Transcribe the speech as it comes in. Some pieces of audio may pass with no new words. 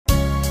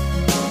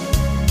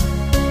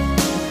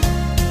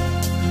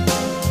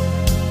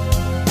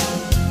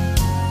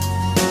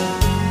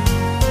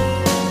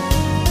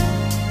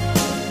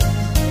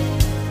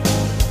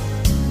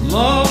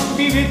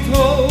with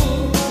all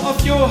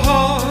of your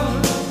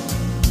heart.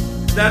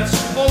 That's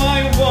all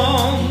I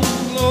want,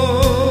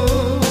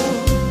 Lord.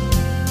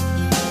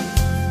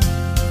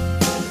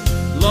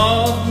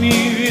 Love me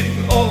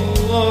with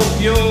all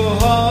of your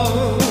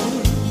heart,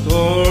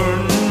 or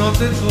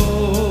not at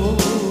all.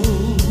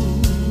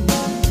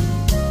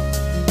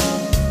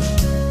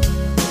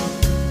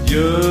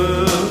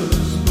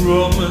 Just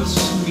promise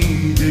me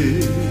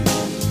this,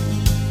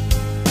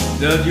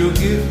 that you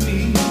give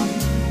me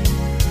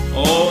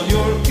all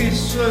your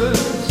kisses,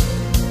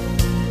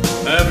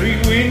 every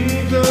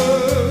winter,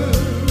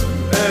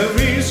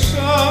 every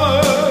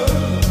summer,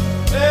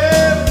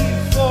 every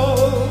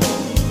fall.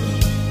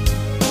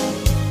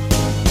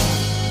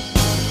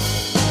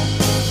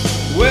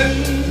 When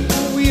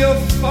we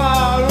are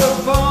far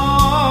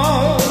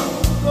apart,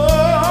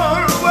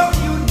 or when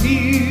you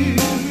need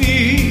me,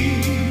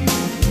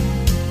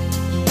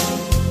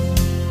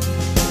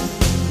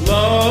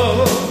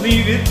 love me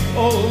with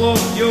all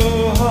of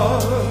your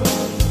heart,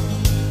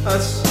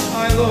 as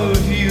I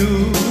love you.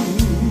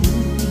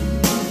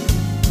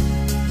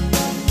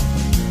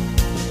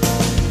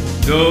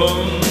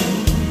 Don't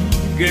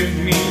give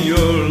me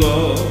your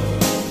love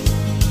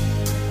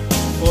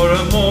for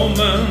a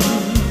moment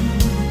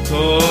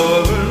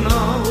or an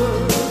hour.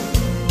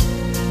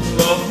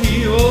 Love me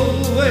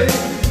always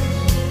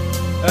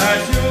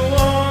as you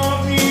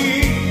love me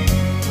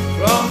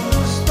from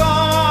the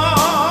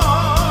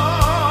start,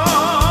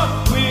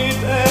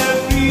 with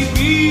every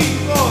beat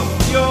of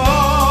your heart.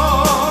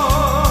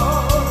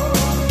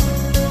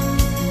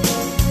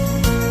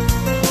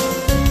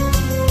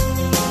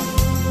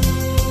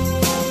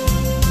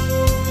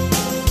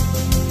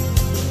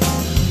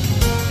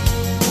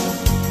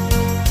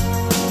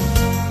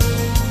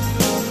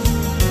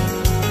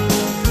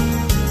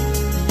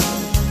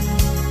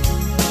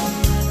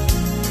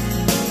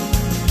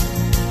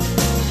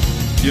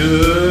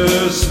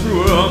 Just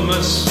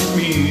promise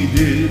me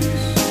this,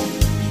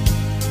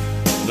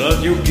 that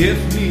you give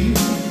me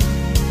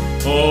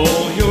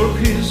all your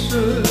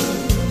kisses,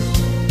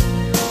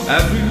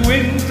 every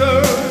winter,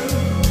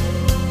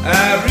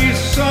 every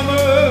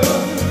summer,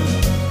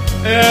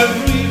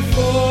 every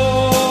fall.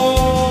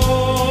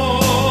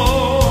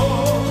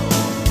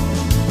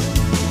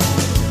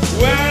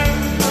 When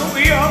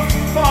we are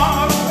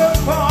far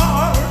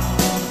apart,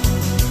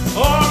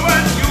 or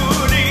when you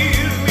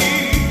need me,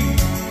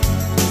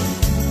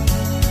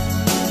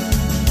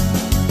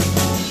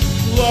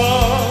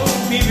 love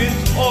me with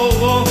all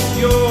of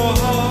your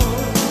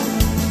heart,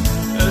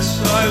 as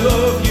I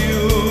love you.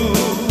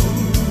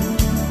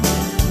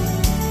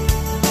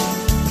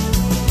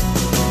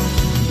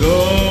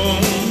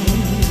 Don't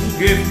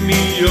give me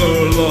your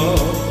love